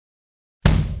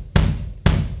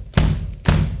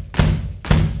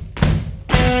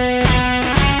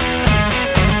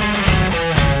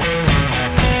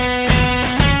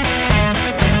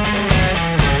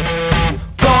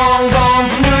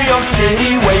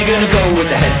you gonna go with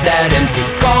the head that empty?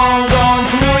 Gone, gone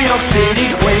from New York City.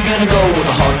 Where you gonna go with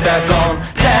the heart that gone?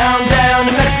 Down, down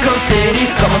to Mexico City.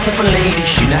 Got myself a lady,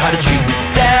 she know how to treat me.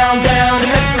 Down, down to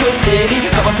Mexico City.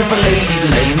 Got myself a lady to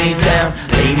lay me down,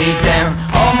 lay me down.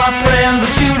 All my friends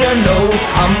want you to know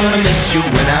I'm gonna miss you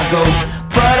when I go,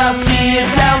 but I'll see you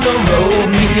down the road.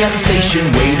 Meet me at the station,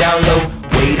 way down low,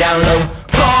 way down low.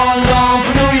 Gone, gone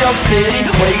from New York City.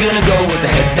 Where you gonna go with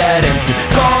the head that empty?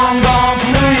 Gone, gone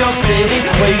from New York City.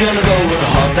 Where you gonna go with the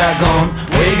heart that gone?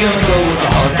 Where you gonna go with the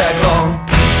heart that gone?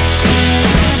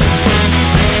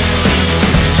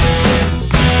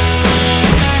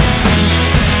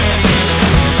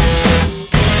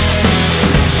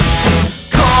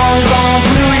 Gone, gone